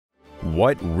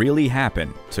What really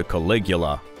happened to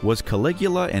Caligula? Was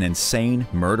Caligula an insane,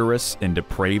 murderous, and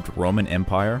depraved Roman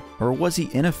Empire? Or was he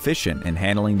inefficient in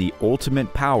handling the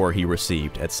ultimate power he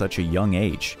received at such a young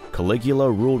age? Caligula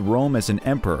ruled Rome as an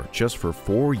emperor just for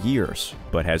 4 years,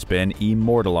 but has been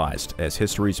immortalized as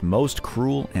history's most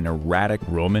cruel and erratic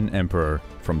Roman emperor.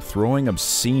 From throwing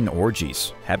obscene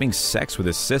orgies, having sex with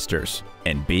his sisters,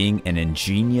 and being an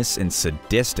ingenious and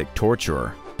sadistic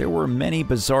torturer, there were many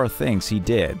bizarre things he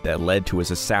did that led to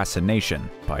his assassination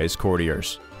by his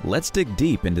courtiers. Let's dig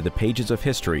deep into the pages of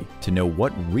history to know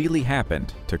what really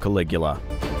happened to Caligula.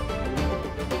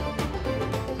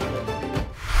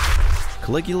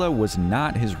 Caligula was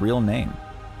not his real name.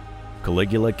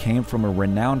 Caligula came from a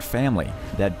renowned family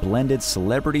that blended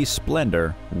celebrity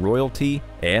splendor, royalty,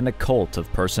 and a cult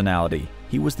of personality.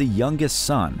 He was the youngest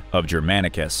son of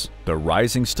Germanicus, the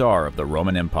rising star of the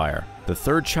Roman Empire, the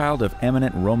third child of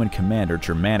eminent Roman commander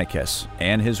Germanicus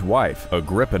and his wife,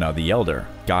 Agrippina the Elder.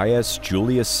 Gaius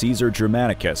Julius Caesar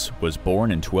Germanicus was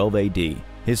born in 12 AD.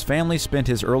 His family spent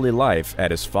his early life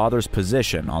at his father's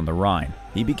position on the Rhine.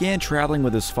 He began traveling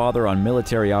with his father on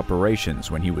military operations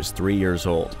when he was 3 years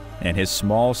old, and his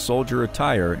small soldier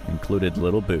attire included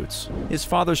little boots. His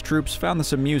father's troops found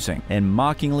this amusing and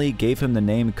mockingly gave him the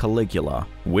name Caligula,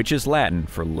 which is Latin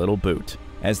for little boot.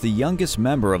 As the youngest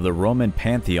member of the Roman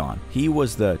pantheon, he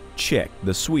was the chick,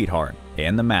 the sweetheart,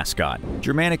 and the mascot.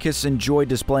 Germanicus enjoyed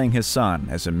displaying his son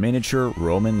as a miniature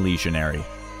Roman legionary.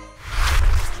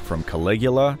 From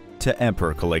Caligula to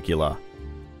Emperor Caligula.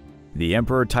 The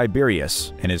Emperor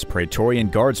Tiberius and his Praetorian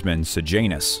guardsman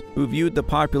Sejanus, who viewed the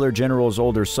popular general's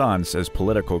older sons as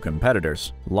political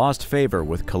competitors, lost favor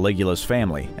with Caligula's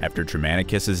family after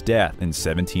Germanicus' death in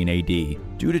 17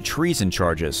 AD. Due to treason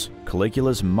charges,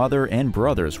 Caligula's mother and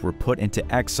brothers were put into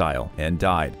exile and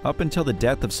died. Up until the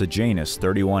death of Sejanus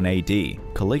 31 AD,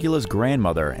 Caligula's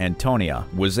grandmother Antonia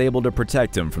was able to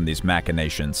protect him from these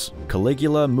machinations.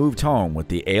 Caligula moved home with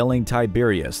the ailing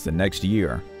Tiberius the next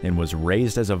year and was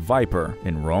raised as a viper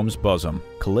in Rome's bosom.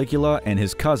 Caligula and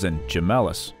his cousin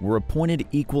Gemellus were appointed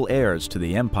equal heirs to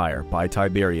the empire by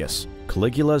Tiberius.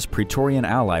 Caligula's Praetorian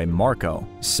ally Marco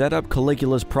set up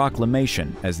Caligula's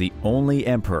proclamation as the only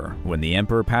emperor when the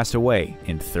emperor passed away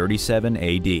in 37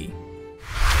 AD.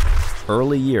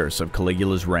 Early years of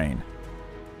Caligula's reign.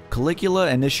 Caligula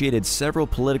initiated several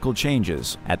political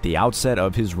changes at the outset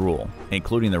of his rule,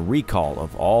 including the recall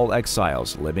of all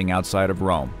exiles living outside of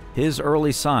Rome. His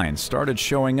early signs started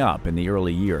showing up in the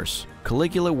early years.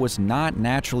 Caligula was not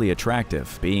naturally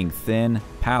attractive, being thin,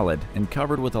 pallid, and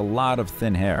covered with a lot of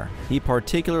thin hair. He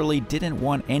particularly didn't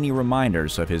want any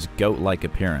reminders of his goat-like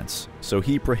appearance, so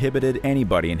he prohibited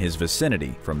anybody in his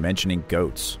vicinity from mentioning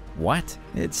goats. What?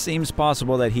 It seems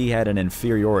possible that he had an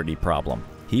inferiority problem.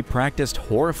 He practiced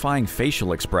horrifying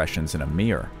facial expressions in a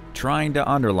mirror, trying to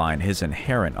underline his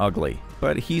inherent ugly.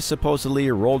 But he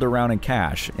supposedly rolled around in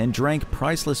cash and drank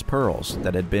priceless pearls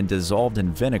that had been dissolved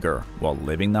in vinegar while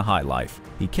living the high life.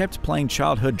 He kept playing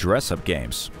childhood dress-up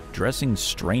games, dressing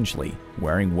strangely,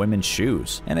 wearing women's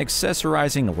shoes, and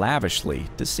accessorizing lavishly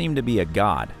to seem to be a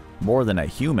god, more than a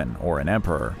human or an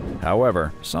emperor.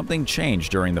 However, something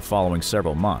changed during the following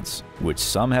several months, which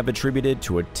some have attributed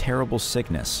to a terrible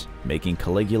sickness, making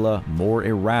Caligula more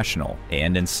irrational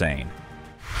and insane.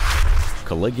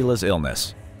 Caligula's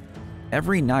illness.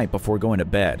 Every night before going to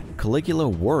bed, Caligula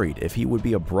worried if he would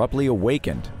be abruptly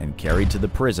awakened and carried to the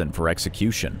prison for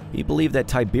execution. He believed that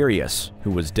Tiberius,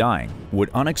 who was dying, would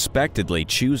unexpectedly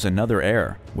choose another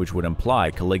heir, which would imply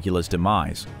Caligula's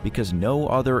demise, because no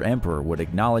other emperor would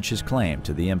acknowledge his claim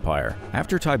to the empire.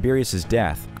 After Tiberius'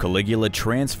 death, Caligula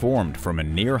transformed from a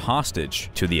near hostage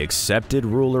to the accepted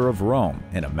ruler of Rome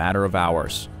in a matter of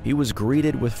hours. He was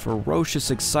greeted with ferocious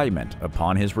excitement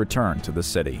upon his return to the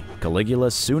city.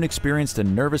 Caligula soon experienced a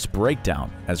nervous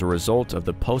breakdown as a result of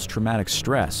the post-traumatic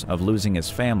stress of losing his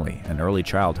family in early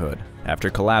childhood. After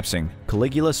collapsing,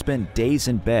 Caligula spent days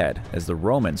in bed as the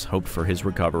Romans hoped for his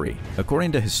recovery.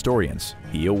 According to historians,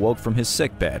 he awoke from his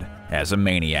sickbed as a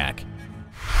maniac.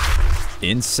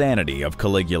 Insanity of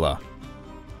Caligula.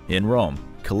 In Rome,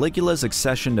 Caligula's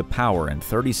accession to power in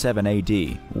 37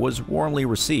 AD was warmly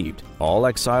received. All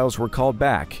exiles were called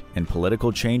back and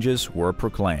political changes were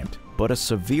proclaimed. But a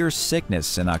severe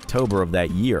sickness in October of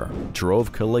that year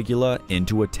drove Caligula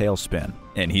into a tailspin.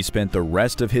 and he spent the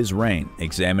rest of his reign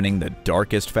examining the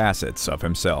darkest facets of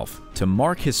himself. To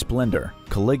mark his splendor,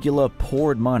 Caligula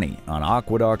poured money on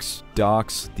aqueducts,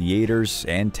 docks, theaters,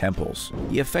 and temples.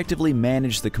 He effectively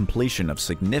managed the completion of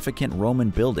significant Roman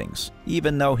buildings,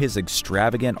 even though his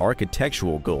extravagant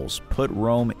architectural goals put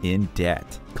Rome in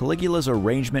debt. Caligula's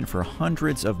arrangement for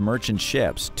hundreds of merchant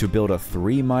ships to build a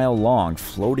 3-mile-long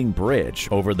floating bridge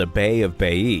over the Bay of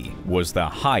Baiae was the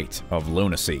height of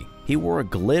lunacy. He wore a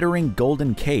glittering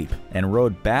golden cape and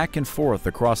rode back and forth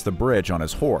across the bridge on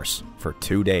his horse for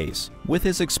 2 days. With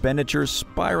his expenditures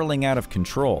spiraling out of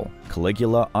control,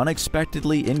 Caligula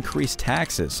unexpectedly increased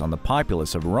taxes on the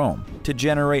populace of Rome to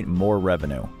generate more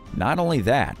revenue. Not only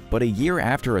that, but a year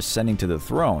after ascending to the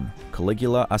throne,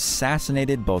 Caligula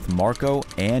assassinated both Marco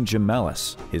and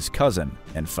Gemellus, his cousin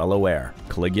and fellow heir.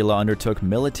 Caligula undertook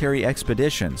military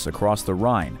expeditions across the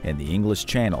Rhine and the English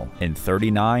Channel in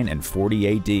 39 and 40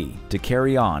 AD to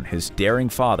carry on his daring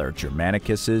father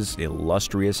Germanicus's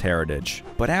illustrious heritage.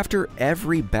 But after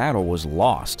every battle was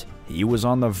lost, he was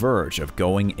on the verge of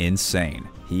going insane.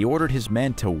 He ordered his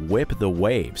men to whip the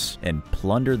waves and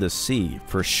plunder the sea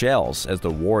for shells as the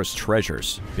war's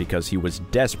treasures because he was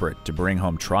desperate to bring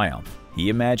home triumph. He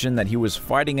imagined that he was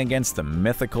fighting against the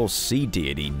mythical sea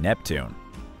deity Neptune.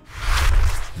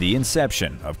 The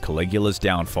inception of Caligula's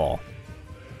downfall.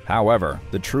 However,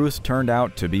 the truth turned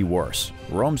out to be worse.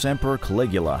 Rome's Emperor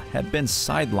Caligula had been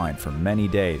sidelined for many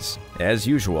days. As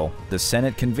usual, the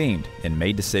Senate convened and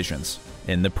made decisions,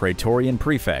 and the Praetorian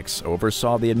prefects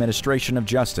oversaw the administration of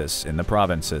justice in the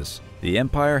provinces. The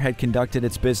empire had conducted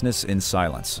its business in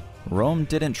silence. Rome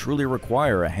didn't truly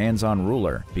require a hands-on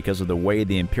ruler because of the way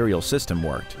the imperial system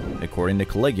worked. According to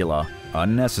Caligula,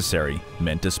 unnecessary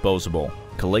meant disposable.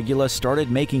 Caligula started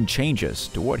making changes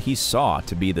to what he saw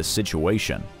to be the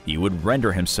situation. He would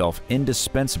render himself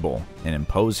indispensable and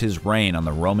impose his reign on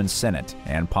the Roman Senate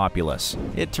and populace.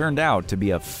 It turned out to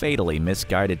be a fatally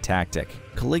misguided tactic.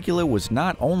 Caligula was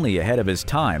not only ahead of his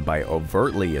time by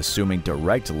overtly assuming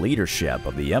direct leadership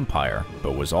of the empire,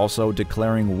 but was also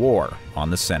declaring war on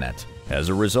the Senate. As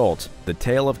a result, the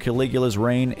tale of Caligula's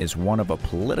reign is one of a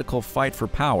political fight for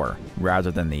power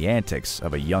rather than the antics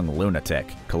of a young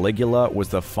lunatic. Caligula was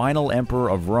the final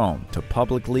emperor of Rome to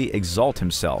publicly exalt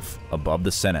himself above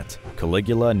the Senate.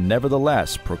 Caligula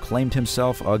nevertheless proclaimed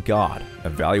himself a god,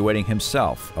 evaluating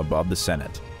himself above the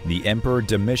Senate. The Emperor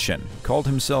Domitian called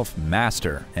himself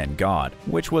Master and God,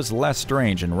 which was less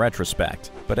strange in retrospect,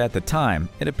 but at the time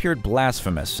it appeared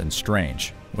blasphemous and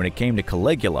strange. When it came to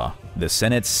Caligula, the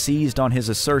Senate seized on his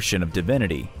assertion of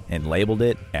divinity and labeled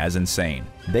it as insane.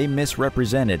 They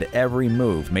misrepresented every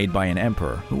move made by an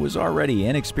emperor who was already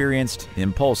inexperienced,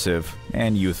 impulsive,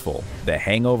 and youthful. The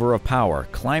hangover of power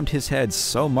climbed his head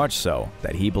so much so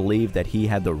that he believed that he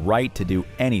had the right to do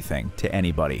anything to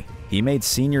anybody. He made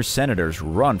senior senators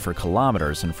run for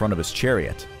kilometers in front of his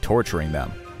chariot, torturing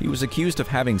them. He was accused of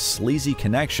having sleazy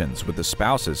connections with the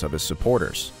spouses of his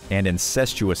supporters and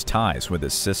incestuous ties with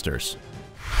his sisters.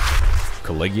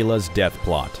 Caligula's death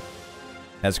plot.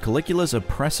 As Caligula's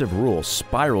oppressive rule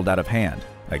spiraled out of hand,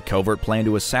 a covert plan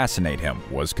to assassinate him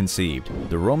was conceived.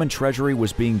 The Roman treasury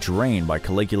was being drained by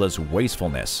Caligula's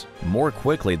wastefulness more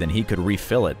quickly than he could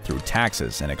refill it through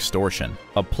taxes and extortion.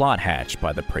 A plot hatched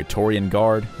by the Praetorian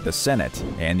Guard, the Senate,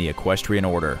 and the Equestrian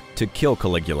Order to kill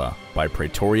Caligula by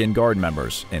Praetorian Guard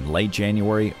members in late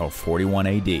January of 41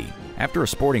 AD. After a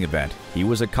sporting event, he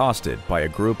was accosted by a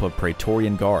group of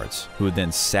Praetorian Guards, who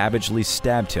then savagely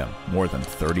stabbed him more than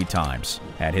 30 times.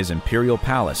 At his imperial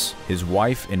palace, his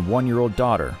wife and 1-year-old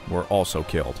daughter were also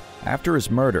killed. After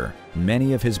his murder,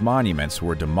 many of his monuments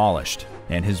were demolished,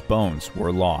 and his bones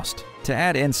were lost. To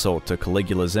add insult to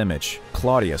Caligula's image,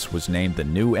 Claudius was named the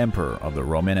new emperor of the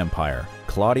Roman Empire.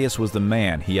 Claudius was the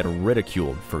man he had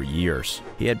ridiculed for years.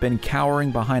 He had been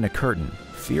cowering behind a curtain,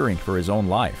 fearing for his own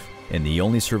life, and the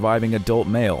only surviving adult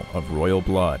male of royal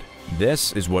blood.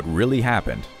 This is what really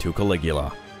happened to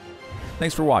Caligula.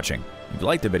 Thanks for watching. If you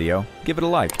liked the video, give it a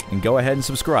like and go ahead and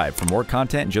subscribe for more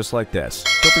content just like this.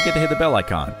 Don't forget to hit the bell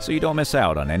icon so you don't miss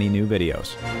out on any new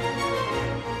videos.